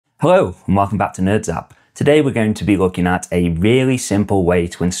Hello and welcome back to NerdZap. Today we're going to be looking at a really simple way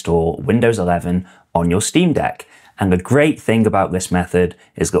to install Windows 11 on your Steam Deck. And the great thing about this method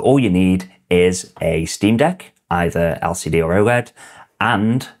is that all you need is a Steam Deck, either LCD or OLED,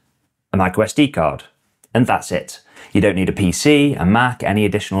 and a MicroSD card. And that's it. You don't need a PC, a Mac, any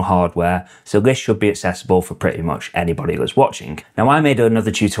additional hardware, so this should be accessible for pretty much anybody that's watching. Now, I made another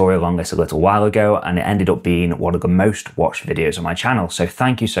tutorial on this a little while ago, and it ended up being one of the most watched videos on my channel, so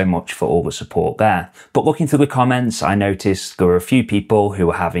thank you so much for all the support there. But looking through the comments, I noticed there were a few people who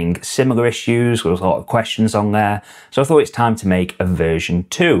were having similar issues. There was a lot of questions on there, so I thought it's time to make a version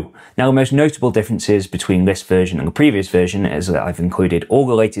 2. Now, the most notable differences between this version and the previous version is that I've included all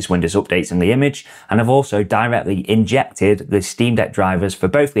the latest Windows updates in the image, and I've also directly injected the Steam Deck drivers for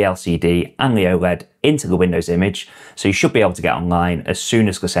both the LCD and the OLED into the Windows image, so you should be able to get online as soon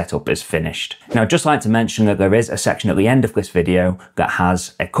as the setup is finished. Now, I'd just like to mention that there is a section at the end of this video that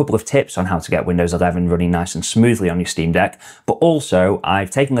has a couple of tips on how to get Windows 11 running nice and smoothly on your Steam Deck, but also I've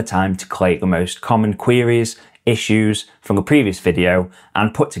taken the time to collate the most common queries, issues from the previous video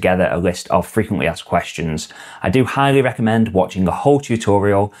and put together a list of frequently asked questions. I do highly recommend watching the whole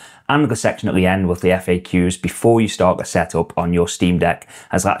tutorial and the section at the end with the FAQs before you start the setup on your Steam Deck,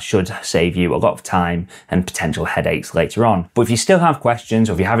 as that should save you a lot of time and potential headaches later on. But if you still have questions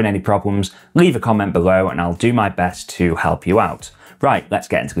or if you're having any problems, leave a comment below and I'll do my best to help you out. Right, let's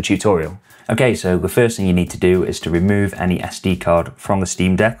get into the tutorial. Okay, so the first thing you need to do is to remove any SD card from the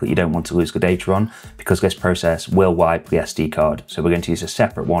Steam Deck that you don't want to lose the data on, because this process will wipe the SD card. So we're going to use a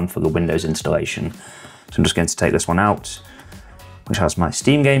separate one for the Windows installation. So I'm just going to take this one out, which has my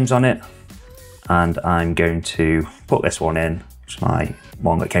Steam games on it, and I'm going to put this one in, which is my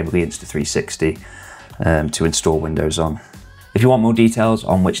one that came with the Insta360, to install Windows on. If you want more details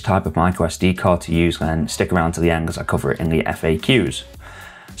on which type of microSD card to use, then stick around to the end as I cover it in the FAQs.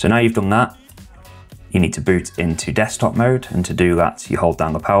 So now you've done that, you need to boot into desktop mode, and to do that you hold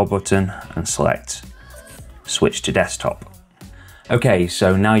down the power button and select switch to desktop. Okay,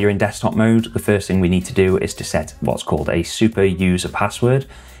 so now you're in desktop mode, the first thing we need to do is to set what's called a super user password.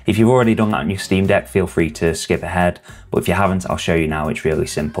 If you've already done that on your Steam Deck, feel free to skip ahead, but if you haven't, I'll show you now. It's really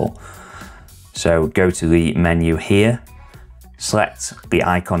simple. So go to the menu here, select the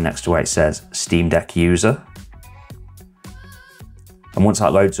icon next to where it says Steam Deck user. And once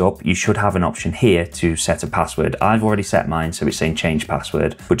that loads up, you should have an option here to set a password. I've already set mine, so it's saying change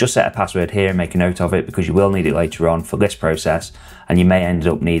password, but just set a password here and make a note of it, because you will need it later on for this process, and you may end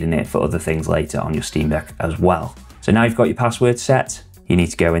up needing it for other things later on your Steam Deck as well. So now you've got your password set, you need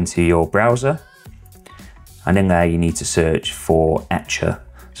to go into your browser, and in there you need to search for Etcher.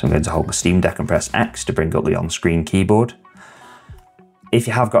 So I'm going to hold the Steam Deck and press X to bring up the on-screen keyboard. If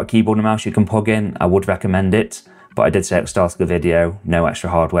you have got a keyboard and mouse you can plug in, I would recommend it. But I did say at the start of the video, no extra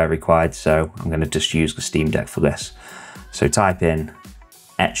hardware required, so I'm going to just use the Steam Deck for this. So type in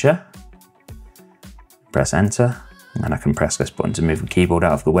Etcher, press enter, and then I can press this button to move the keyboard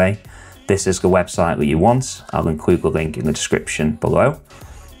out of the way. This is the website that you want. I'll include the link in the description below.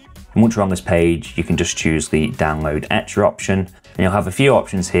 And once you're on this page, you can just choose the download Etcher option. And you'll have a few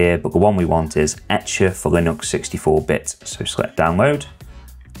options here, but the one we want is Etcher for Linux 64-bit. So select download,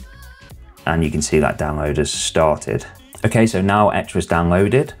 and you can see that download has started. Okay, so now Etcher is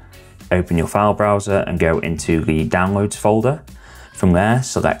downloaded. Open your file browser and go into the downloads folder. From there,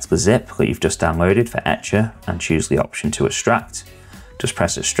 select the zip that you've just downloaded for Etcher and choose the option to extract. Just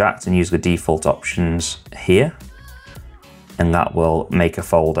press extract and use the default options here, and that will make a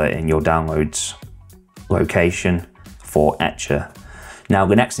folder in your downloads location for Etcher. Now,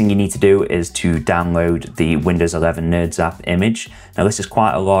 the next thing you need to do is to download the Windows 11 NerdZap image. Now, this is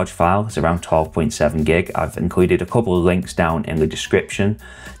quite a large file. It's around 12.7 gig. I've included a couple of links down in the description.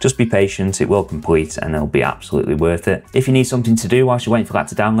 Just be patient, it will complete and it'll be absolutely worth it. If you need something to do whilst you're waiting for that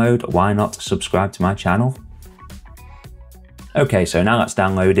to download, why not subscribe to my channel? Okay, so now that's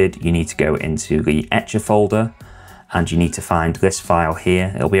downloaded, you need to go into the Etcher folder and you need to find this file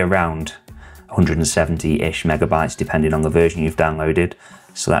here. It'll be around 170-ish megabytes depending on the version you've downloaded.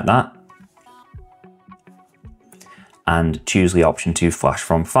 Select that and choose the option to flash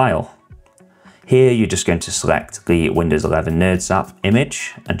from file. Here you're just going to select the Windows 11 NerdZap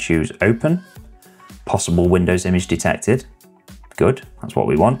image and choose open. Possible Windows image detected. Good, that's what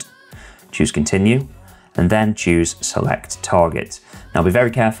we want. Choose continue and then choose select target. Now be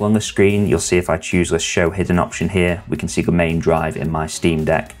very careful on the screen. You'll see if I choose the show hidden option here, we can see the main drive in my Steam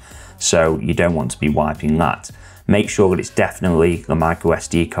Deck. So you don't want to be wiping that. Make sure that it's definitely the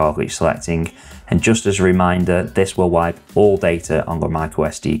microSD card that you're selecting. And just as a reminder, this will wipe all data on the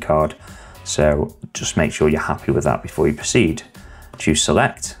microSD card. So just make sure you're happy with that before you proceed. Choose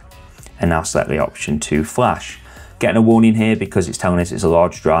select and now select the option to flash. Getting a warning here because it's telling us it's a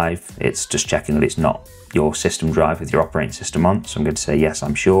large drive. It's just checking that it's not your system drive with your operating system on. So I'm going to say yes,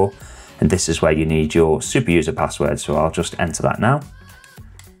 I'm sure. And this is where you need your super user password. So I'll just enter that now.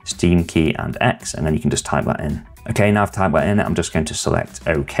 Steam key and X, and then you can just type that in. Okay, now I've typed that in, I'm just going to select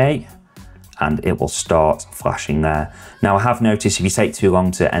OK, and it will start flashing there. Now I have noticed if you take too long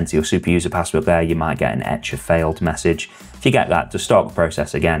to enter your super user password there, you might get an Etcher failed message. If you get that, just start the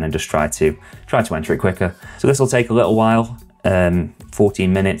process again and just try to enter it quicker. So this will take a little while,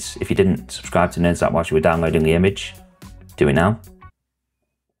 14 minutes. If you didn't subscribe to NerdZap while you were downloading the image, do it now.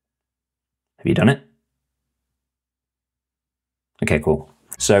 Have you done it? Okay, cool.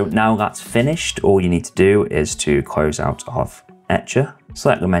 So now that's finished, all you need to do is to close out of Etcher,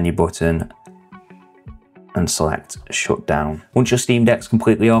 select the menu button and select shut down. Once your Steam Deck's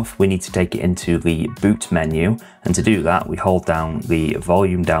completely off, we need to take it into the boot menu. And to do that, we hold down the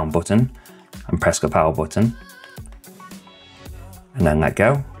volume down button and press the power button and then let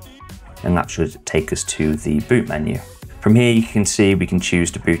go. And that should take us to the boot menu. From here, you can see we can choose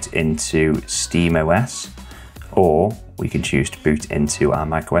to boot into SteamOS, or we can choose to boot into our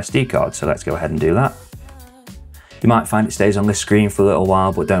MicroSD card. So let's go ahead and do that. You might find it stays on this screen for a little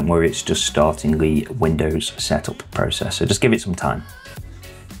while, but don't worry, it's just starting the Windows setup process. So just give it some time.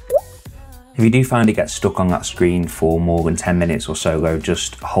 If you do find it gets stuck on that screen for more than 10 minutes or so though,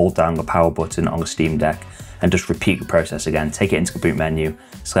 just hold down the power button on the Steam Deck and just repeat the process again. Take it into the boot menu,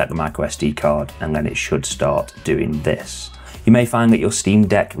 select the MicroSD card, and then it should start doing this. You may find that your Steam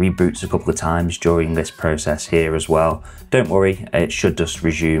Deck reboots a couple of times during this process here as well. Don't worry, it should just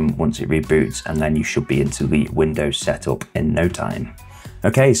resume once it reboots, and then you should be into the Windows setup in no time.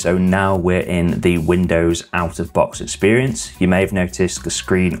 Okay, so now we're in the Windows out-of-box experience. You may have noticed the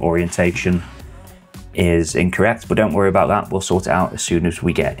screen orientation is incorrect, but don't worry about that. We'll sort it out as soon as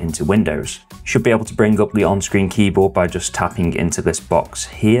we get into Windows. You should be able to bring up the on-screen keyboard by just tapping into this box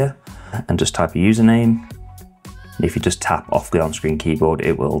here and just type a username. If you just tap off the on-screen keyboard,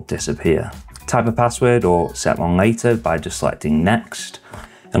 it will disappear. Type a password or set one later by just selecting next,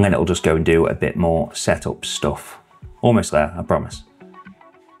 and then it'll just go and do a bit more setup stuff. Almost there, I promise.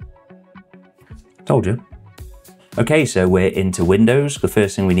 Told you. Okay, so we're into Windows. The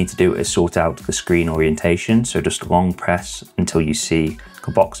first thing we need to do is sort out the screen orientation. So just long press until you see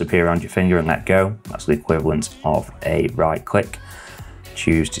the box appear around your finger and let go. That's the equivalent of a right click.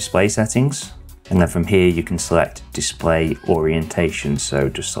 Choose display settings. And then from here, you can select display orientation. So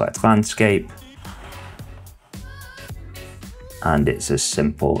just select landscape. And it's as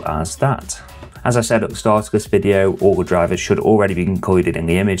simple as that. As I said at the start of this video, all the drivers should already be included in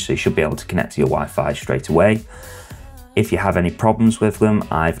the image, so you should be able to connect to your Wi-Fi straight away. If you have any problems with them,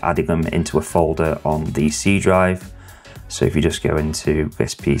 I've added them into a folder on the C drive. So if you just go into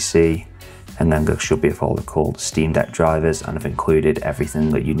this PC, and then there should be a folder called Steam Deck Drivers, and I've included everything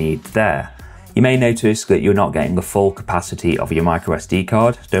that you need there. You may notice that you're not getting the full capacity of your MicroSD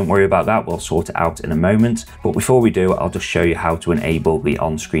card. Don't worry about that, we'll sort it out in a moment. But before we do, I'll just show you how to enable the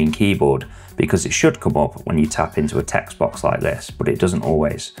on-screen keyboard, because it should come up when you tap into a text box like this, but it doesn't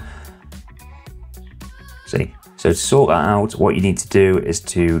always. See? So to sort that out, what you need to do is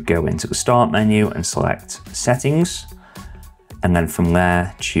to go into the Start menu and select Settings, and then from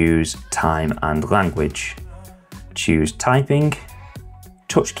there, choose Time and Language. Choose Typing,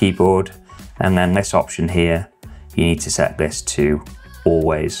 Touch Keyboard, and then this option here, you need to set this to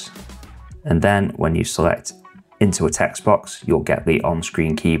Always. And then when you select into a text box, you'll get the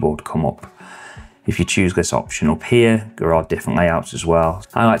on-screen keyboard come up. If you choose this option up here, there are different layouts as well.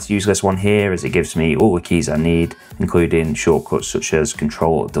 I like to use this one here as it gives me all the keys I need, including shortcuts such as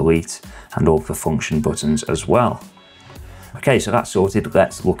Control, Delete, and all the function buttons as well. Okay, so that's sorted.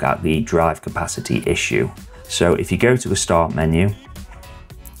 Let's look at the drive capacity issue. So if you go to the Start menu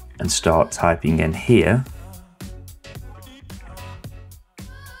and start typing in here,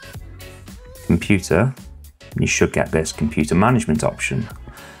 Computer, you should get this Computer Management option.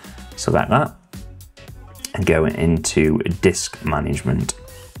 Select that and go into Disk Management.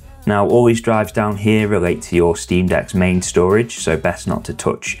 Now all these drives down here relate to your Steam Deck's main storage, so best not to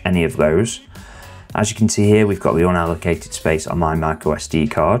touch any of those. As you can see here, we've got the unallocated space on my MicroSD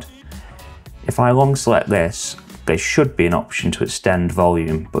card. If I long select this, there should be an option to extend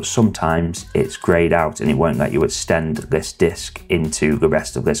volume, but sometimes it's grayed out and it won't let you extend this disk into the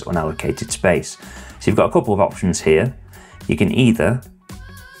rest of this unallocated space. So you've got a couple of options here. You can either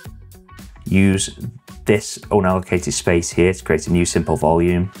use this unallocated space here to create a new simple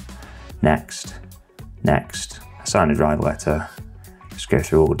volume. Next, assign a drive letter, just go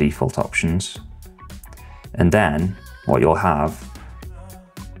through all the default options. And then what you'll have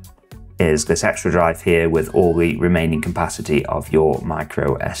is this extra drive here with all the remaining capacity of your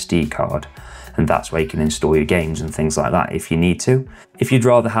MicroSD card. And that's where you can install your games and things like that if you need to. If you'd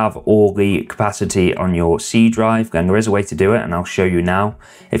rather have all the capacity on your C drive, then there is a way to do it, and I'll show you now.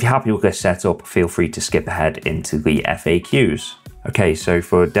 If you're happy with this setup, feel free to skip ahead into the FAQs. Okay, so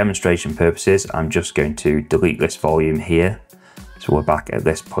for demonstration purposes, I'm just going to delete this volume here. So we're back at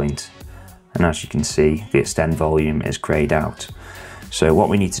this point. And as you can see, the extend volume is grayed out. So what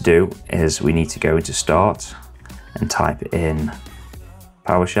we need to do is we need to go into Start and type in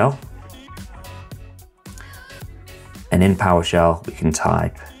PowerShell. And in PowerShell, we can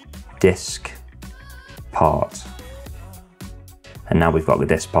type disk part. And now we've got the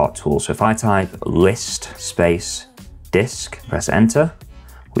disk part tool. So if I type list space disk, press enter,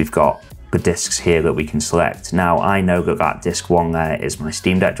 we've got the disks here that we can select. Now I know that that disk 1 there is my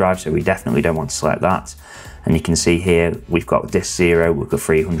Steam Deck drive, so we definitely don't want to select that. And you can see here, we've got disk 0 with the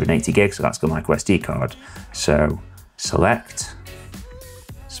 380 gigs, so that's the microSD card. So select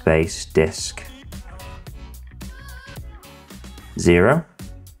space disk 0,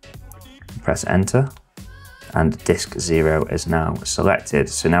 press enter, and disk 0 is now selected.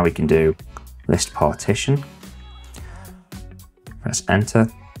 So now we can do list partition, press enter.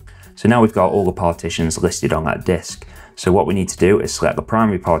 So now we've got all the partitions listed on that disk. So what we need to do is select the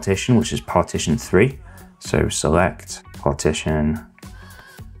primary partition, which is partition 3. So select partition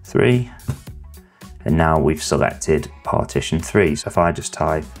 3, and now we've selected partition 3. So if I just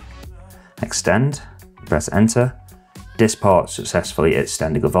type extend, press enter, disk part successfully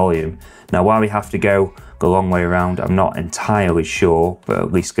extended the volume. Now why we have to go the long way around, I'm not entirely sure, but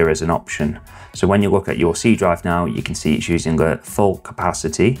at least there is an option. So when you look at your C drive now, you can see it's using the full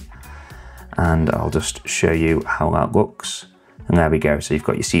capacity, and I'll just show you how that looks. And there we go, so you've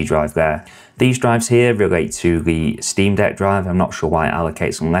got your C drive there. These drives here relate to the Steam Deck drive. I'm not sure why it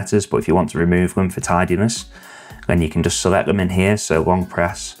allocates some letters, but if you want to remove them for tidiness, then you can just select them in here. So long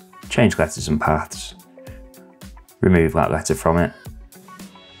press, change letters and paths, remove that letter from it,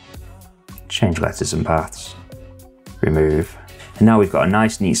 change letters and paths, remove. And now we've got a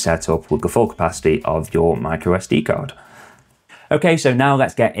nice neat setup with the full capacity of your microSD card. Okay, so now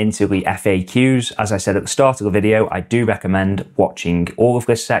let's get into the FAQs. As I said at the start of the video, I do recommend watching all of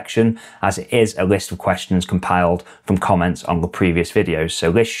this section, as it is a list of questions compiled from comments on the previous videos.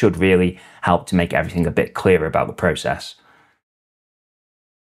 So this should really help to make everything a bit clearer about the process.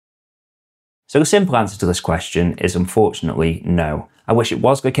 So the simple answer to this question is unfortunately no. I wish it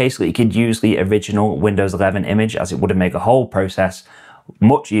was the case that you could use the original Windows 11 image, as it would have made the whole process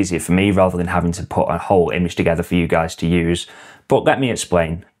much easier for me rather than having to put a whole image together for you guys to use. But let me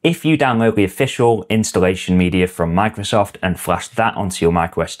explain. If you download the official installation media from Microsoft and flash that onto your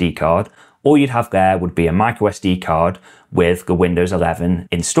microSD card, all you'd have there would be a microSD card with the Windows 11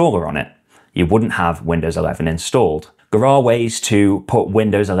 installer on it. You wouldn't have Windows 11 installed. There are ways to put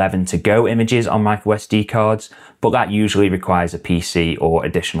Windows 11 to go images on microSD cards, but that usually requires a PC or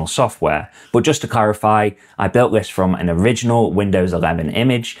additional software. But just to clarify, I built this from an original Windows 11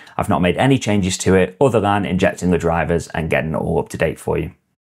 image. I've not made any changes to it other than injecting the drivers and getting it all up to date for you.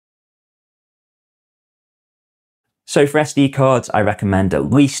 So for SD cards, I recommend at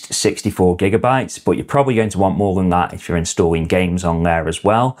least 64 gigabytes, but you're probably going to want more than that if you're installing games on there as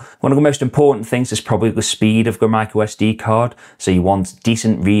well. One of the most important things is probably the speed of the microSD card. So you want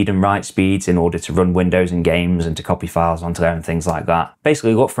decent read and write speeds in order to run Windows and games and to copy files onto there and things like that.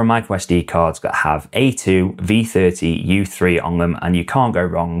 Basically look for microSD cards that have A2, V30, U3 on them, and you can't go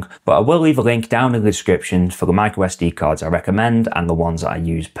wrong. But I will leave a link down in the description for the microSD cards I recommend and the ones that I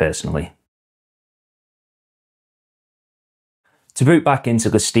use personally. To boot back into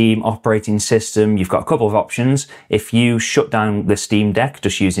the Steam operating system, you've got a couple of options. If you shut down the Steam Deck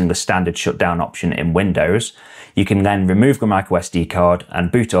just using the standard shutdown option in Windows, you can then remove the microSD card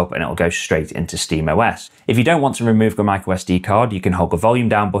and boot up and it'll go straight into SteamOS. If you don't want to remove the microSD card, you can hold the volume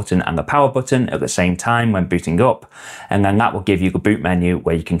down button and the power button at the same time when booting up, and then that will give you the boot menu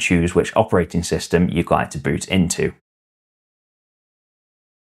where you can choose which operating system you'd like to boot into.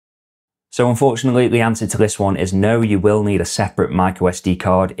 So unfortunately, the answer to this one is no, you will need a separate microSD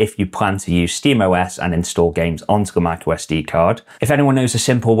card if you plan to use SteamOS and install games onto the microSD card. If anyone knows a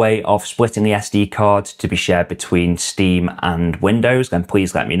simple way of splitting the SD card to be shared between Steam and Windows, then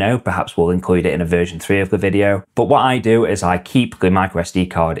please let me know. Perhaps we'll include it in a version 3 of the video. But what I do is I keep the microSD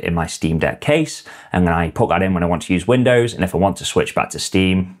card in my Steam Deck case, and then I put that in when I want to use Windows, and if I want to switch back to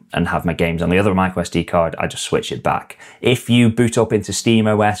Steam and have my games on the other microSD card, I just switch it back. If you boot up into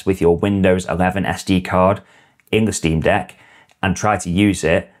SteamOS with your Windows 11 SD card in the Steam Deck and try to use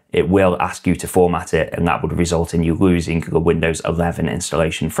it, it will ask you to format it, and that would result in you losing the Windows 11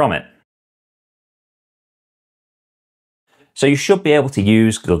 installation from it. So you should be able to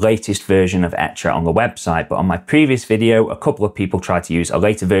use the latest version of Etcher on the website, but on my previous video, a couple of people tried to use a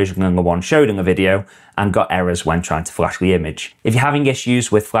later version than the one showed in the video and got errors when trying to flash the image. If you're having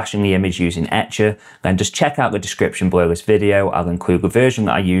issues with flashing the image using Etcher, then just check out the description below this video. I'll include the version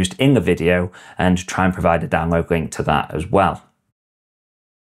that I used in the video and try and provide a download link to that as well.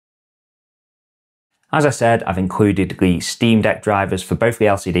 As I said, I've included the Steam Deck drivers for both the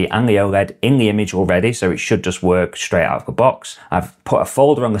LCD and the OLED in the image already, so it should just work straight out of the box. I've put a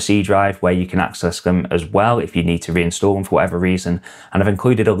folder on the C drive where you can access them as well if you need to reinstall them for whatever reason, and I've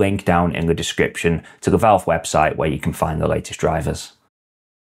included a link down in the description to the Valve website where you can find the latest drivers.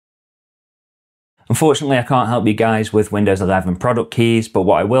 Unfortunately, I can't help you guys with Windows 11 product keys, but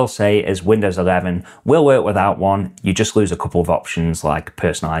what I will say is Windows 11 will work without one. You just lose a couple of options like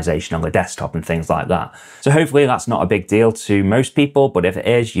personalization on the desktop and things like that. So hopefully that's not a big deal to most people, but if it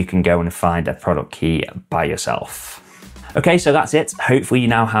is, you can go and find a product key by yourself. Okay, so that's it. Hopefully you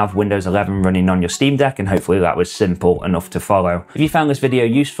now have Windows 11 running on your Steam Deck, and hopefully that was simple enough to follow. If you found this video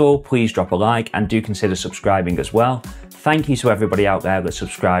useful, please drop a like and do consider subscribing as well. Thank you to everybody out there that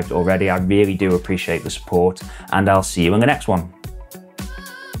subscribed already. I really do appreciate the support, and I'll see you in the next one.